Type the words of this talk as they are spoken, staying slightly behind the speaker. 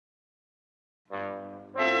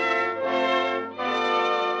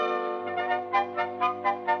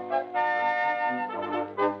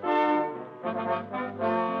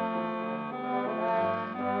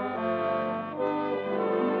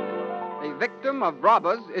victim of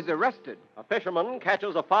robbers is arrested. A fisherman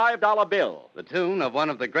catches a $5 bill. The tune of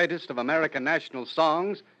one of the greatest of American national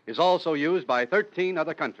songs is also used by 13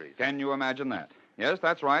 other countries. Can you imagine that? Yes,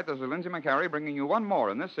 that's right. This is Lindsay McCary bringing you one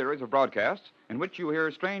more in this series of broadcasts in which you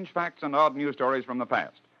hear strange facts and odd news stories from the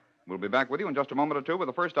past. We'll be back with you in just a moment or two with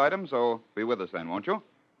the first item, so be with us then, won't you?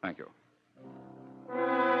 Thank you.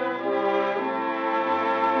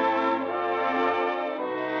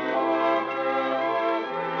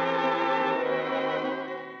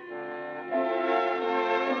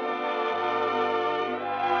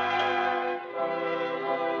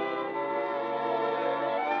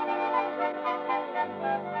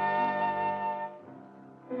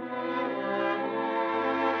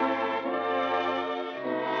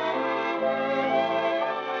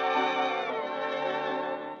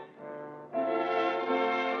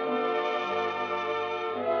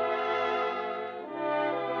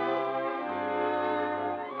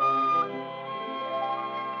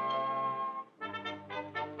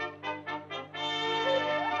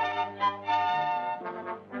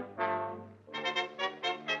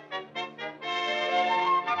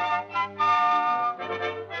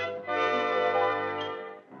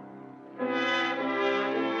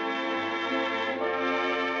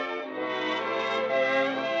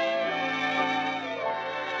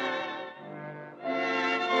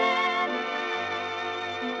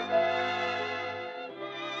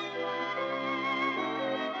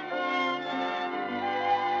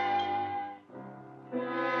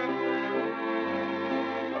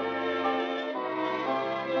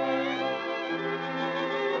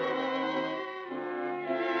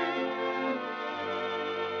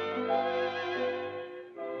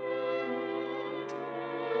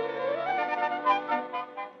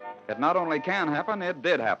 It not only can happen, it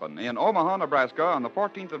did happen in Omaha, Nebraska on the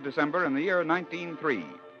 14th of December in the year 1903.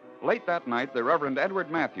 Late that night, the Reverend Edward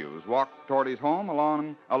Matthews walked toward his home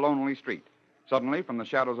along a lonely street. Suddenly, from the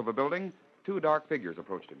shadows of a building, two dark figures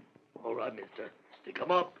approached him. All right, mister. Stick 'em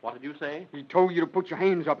up. What did you say? He told you to put your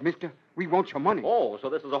hands up, mister. We want your money. Oh, so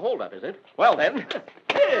this is a holdup, is it? Well, then.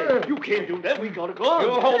 Hey, you can't do that. We gotta go.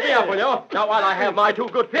 You hold me up, will you? Now, while I have my two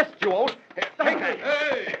good fists, you won't.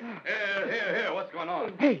 Hey! Here, what's going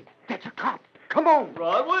on? Hey, that's a cop. Come on.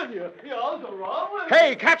 Run with you. Yeah, I'll run with you.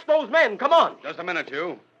 Hey, catch those men. Come on. Just a minute,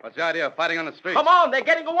 you. What's the idea of fighting on the street? Come on, they're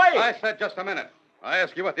getting away. I said just a minute. I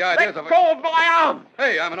ask you what the idea is of... Let go of my arm.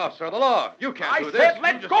 Hey, I'm an officer of the law. You can't do this. I said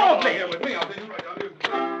let go of me. Here with me. I'll take you right down here.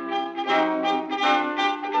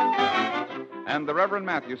 And the Reverend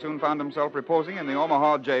Matthew soon found himself reposing in the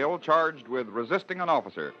Omaha jail, charged with resisting an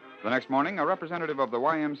officer. The next morning, a representative of the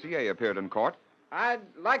YMCA appeared in court. I'd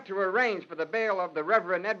like to arrange for the bail of the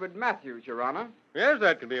Reverend Edward Matthews, Your Honor. Yes,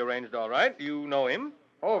 that can be arranged all right. You know him?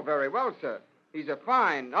 Oh, very well, sir. He's a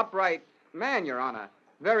fine, upright man, Your Honor.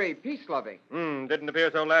 Very peace-loving. Didn't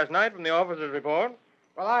appear so last night from the officer's report.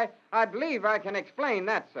 Well, I believe I can explain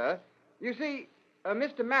that, sir. You see,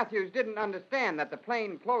 Mr. Matthews didn't understand that the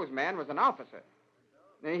plain-clothes man was an officer.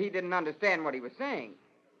 He didn't understand what he was saying.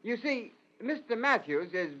 You see, Mr.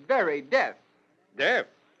 Matthews is very deaf. Deaf?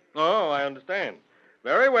 Oh, I understand.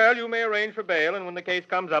 Very well, you may arrange for bail, and when the case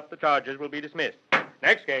comes up, the charges will be dismissed.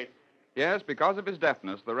 Next case. Yes, because of his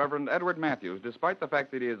deafness, the Reverend Edward Matthews, despite the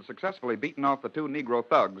fact that he had successfully beaten off the two Negro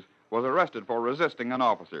thugs, was arrested for resisting an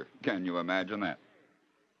officer. Can you imagine that?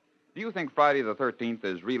 Do you think Friday the 13th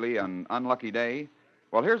is really an unlucky day?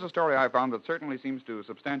 Well, here's a story I found that certainly seems to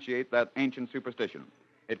substantiate that ancient superstition.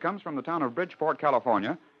 It comes from the town of Bridgeport,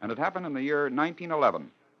 California, and it happened in the year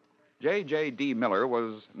 1911. J.J.D. Miller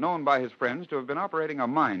was known by his friends to have been operating a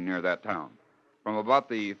mine near that town. From about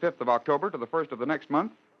the 5th of October to the 1st of the next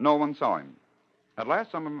month, no one saw him. At last,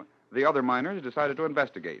 some of the other miners decided to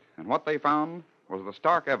investigate, and what they found was the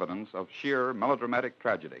stark evidence of sheer melodramatic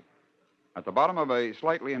tragedy. At the bottom of a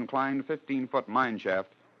slightly inclined 15-foot mine shaft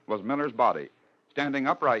was Miller's body, standing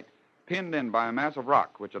upright, pinned in by a mass of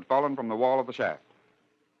rock which had fallen from the wall of the shaft.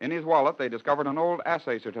 In his wallet, they discovered an old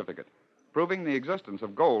assay certificate proving the existence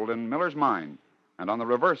of gold in Miller's mine, and on the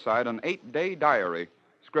reverse side, an 8-day diary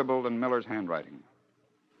scribbled in Miller's handwriting.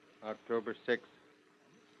 October 6th.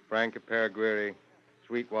 Frank Paraguiri,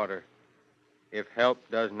 Sweetwater. If help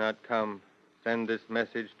does not come, send this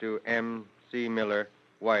message to M.C. Miller,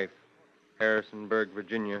 wife, Harrisonburg,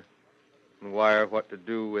 Virginia, and wire what to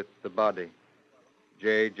do with the body.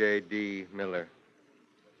 J.J.D. Miller.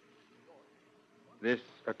 This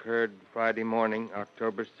occurred Friday morning,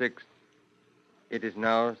 October 6th. It is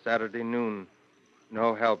now Saturday noon.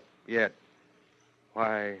 No help yet.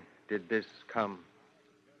 Why did this come?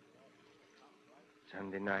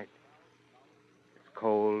 Sunday night. It's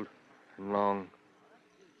cold and long.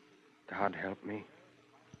 God help me.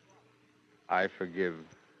 I forgive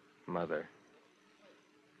Mother.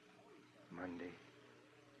 Monday.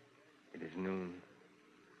 It is noon.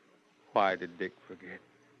 Why did Dick forget?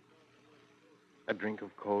 A drink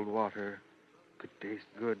of cold water could taste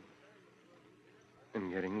good.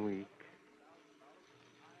 I'm getting weak.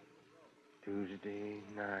 Tuesday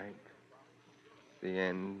night. The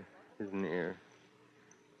end is near.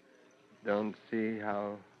 Don't see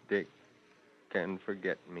how Dick can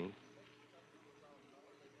forget me.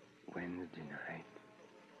 Wednesday night.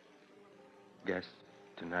 Guess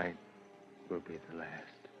tonight will be the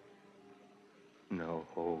last. No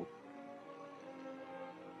hope.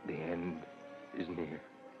 The end is near.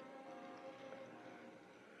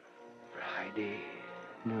 Friday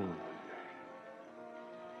noon.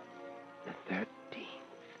 The 13th.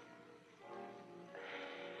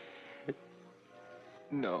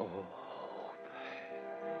 No hope.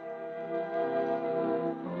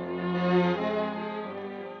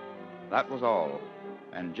 That was all.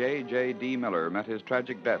 And J.J.D. Miller met his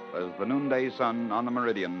tragic death as the noonday sun on the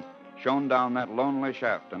meridian shone down that lonely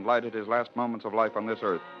shaft and lighted his last moments of life on this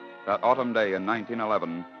earth that autumn day in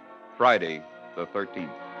 1911, Friday the 13th.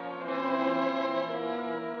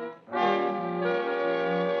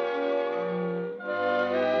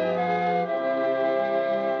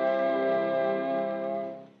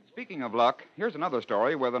 Speaking of luck, here's another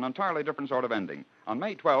story with an entirely different sort of ending. On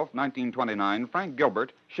May 12, 1929, Frank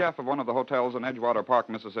Gilbert, chef of one of the hotels in Edgewater Park,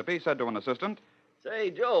 Mississippi, said to an assistant,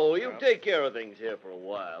 Say, Joe, you take care of things here for a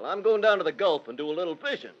while. I'm going down to the Gulf and do a little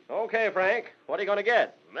fishing. Okay, Frank. What are you going to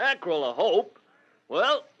get? Mackerel, I hope.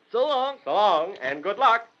 Well, so long. So long, and good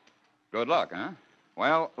luck. Good luck, huh?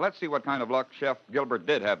 Well, let's see what kind of luck Chef Gilbert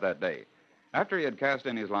did have that day. After he had cast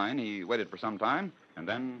in his line, he waited for some time, and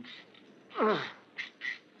then...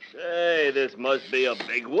 Say, this must be a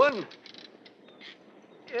big one.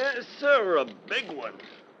 Yes, sir, a big one.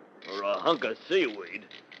 Or a hunk of seaweed.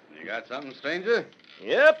 You got something, stranger?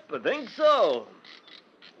 Yep, I think so.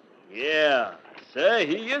 Yeah, say,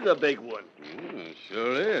 he is a big one.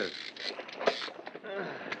 Sure is.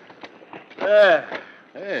 There.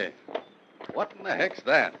 Hey, what in the heck's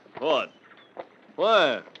that? What?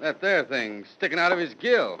 What? That there thing sticking out of his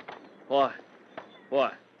gill. What?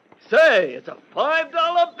 What? Say, it's a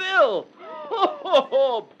 $5 bill.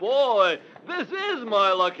 Oh, boy, this is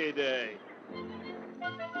my lucky day.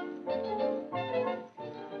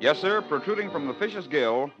 Yes, sir, protruding from the fish's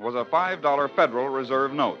gill was a $5 Federal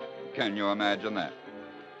Reserve note. Can you imagine that?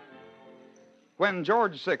 When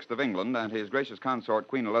George VI of England and his gracious consort,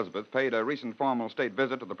 Queen Elizabeth, paid a recent formal state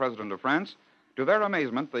visit to the President of France, to their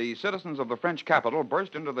amazement, the citizens of the French capital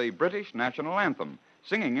burst into the British national anthem,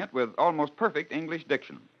 singing it with almost perfect English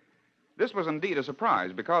diction. This was indeed a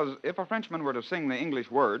surprise, because if a Frenchman were to sing the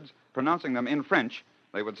English words, pronouncing them in French,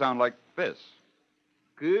 they would sound like this.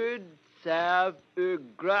 Good save a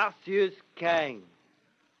gracious king.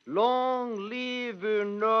 Long live a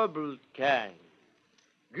noble king.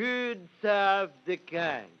 Good save the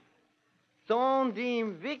king. Send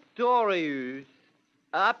him victorious,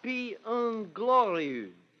 happy and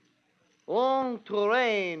glorious. Long to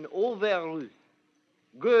reign over us.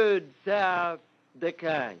 Good save the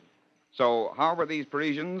king. So, how were these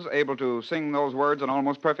Parisians able to sing those words in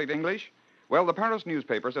almost perfect English? Well, the Paris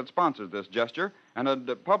newspapers had sponsored this gesture and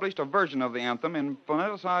had published a version of the anthem in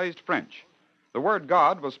phoneticized French. The word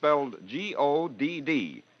God was spelled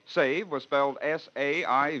G-O-D-D. Save was spelled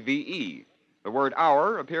S-A-I-V-E. The word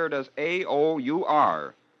hour appeared as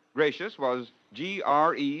A-O-U-R. Gracious was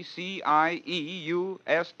G-R-E-C-I-E-U-S-S.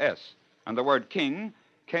 And the word king,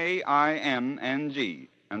 K-I-N-N-G.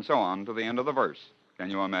 And so on to the end of the verse. Can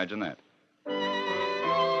you imagine that?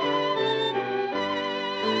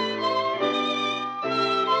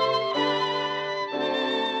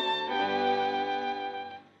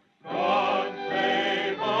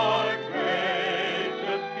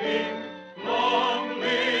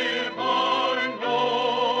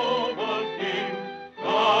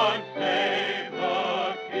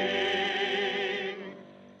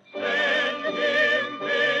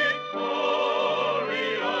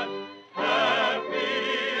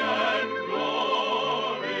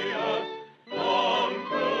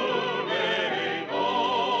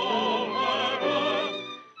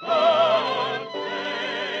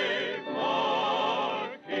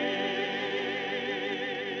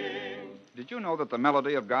 Did you know that the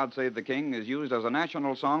melody of God Save the King is used as a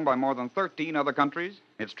national song by more than 13 other countries?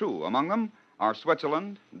 It's true. Among them are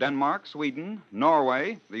Switzerland, Denmark, Sweden,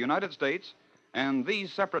 Norway, the United States, and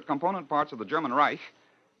these separate component parts of the German Reich,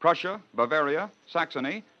 Prussia, Bavaria,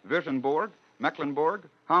 Saxony, Württemberg, Mecklenburg,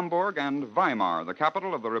 Hamburg, and Weimar, the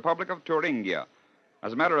capital of the Republic of Thuringia.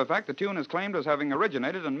 As a matter of fact, the tune is claimed as having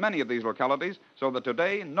originated in many of these localities, so that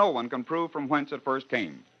today no one can prove from whence it first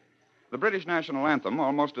came. The British national anthem,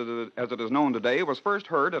 almost as it is known today, was first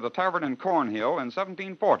heard at a tavern in Cornhill in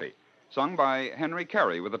 1740, sung by Henry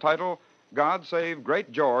Carey with the title, God Save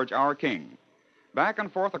Great George, Our King. Back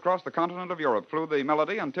and forth across the continent of Europe flew the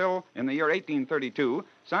melody until, in the year 1832,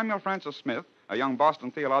 Samuel Francis Smith, a young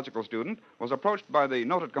Boston theological student, was approached by the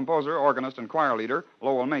noted composer, organist, and choir leader,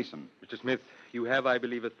 Lowell Mason. Mr. Smith, you have, I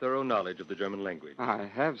believe, a thorough knowledge of the German language. I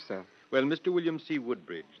have, sir. Well, Mr. William C.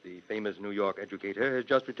 Woodbridge, the famous New York educator, has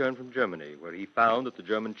just returned from Germany, where he found that the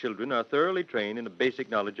German children are thoroughly trained in a basic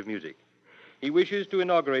knowledge of music. He wishes to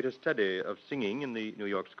inaugurate a study of singing in the New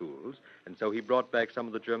York schools, and so he brought back some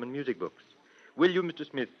of the German music books. Will you, Mr.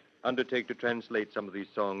 Smith, undertake to translate some of these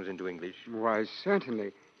songs into English? Why,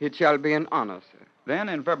 certainly. It shall be an honor, sir. Then,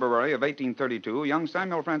 in February of 1832, young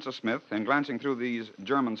Samuel Francis Smith, in glancing through these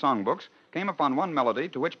German songbooks, came upon one melody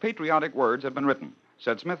to which patriotic words had been written.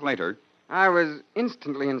 Said Smith later, I was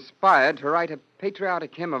instantly inspired to write a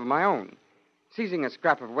patriotic hymn of my own. Seizing a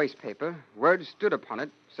scrap of waste paper, words stood upon it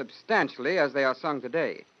substantially as they are sung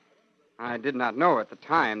today. I did not know at the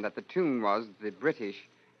time that the tune was the British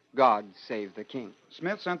God Save the King.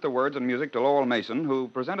 Smith sent the words and music to Lowell Mason, who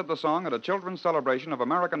presented the song at a children's celebration of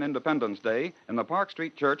American Independence Day in the Park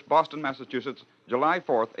Street Church, Boston, Massachusetts, July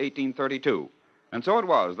 4th, 1832. And so it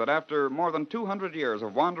was that after more than 200 years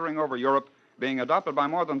of wandering over Europe, being adopted by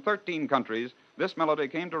more than 13 countries, this melody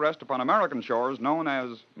came to rest upon American shores known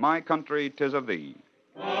as My Country 'Tis of Thee.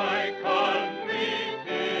 My country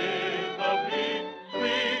 'tis of thee,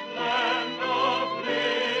 sweet land of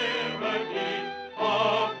liberty,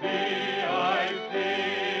 of thee I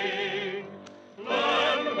sing.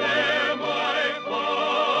 Land where my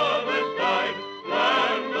fathers died,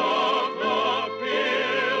 land of the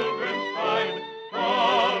pilgrim's pride,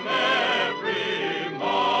 from every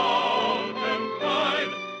mountain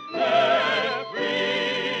side, let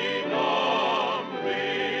freedom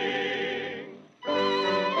ring.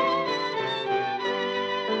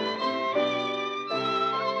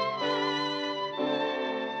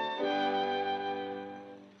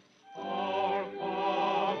 Our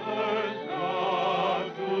fathers, God,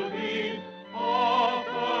 to thee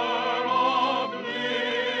offer of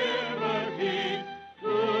liberty,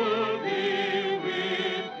 to thee we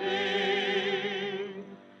sing.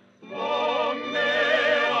 Long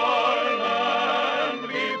may our land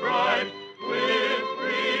be bright with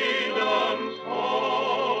freedom's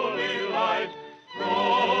holy light.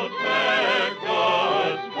 Protect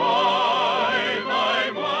us by thy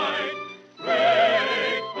might,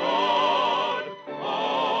 great God,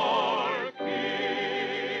 our King.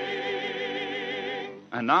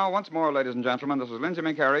 And now, once more, ladies and gentlemen, this is Lindsay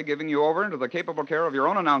McCary giving you over into the capable care of your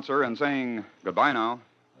own announcer and saying goodbye now.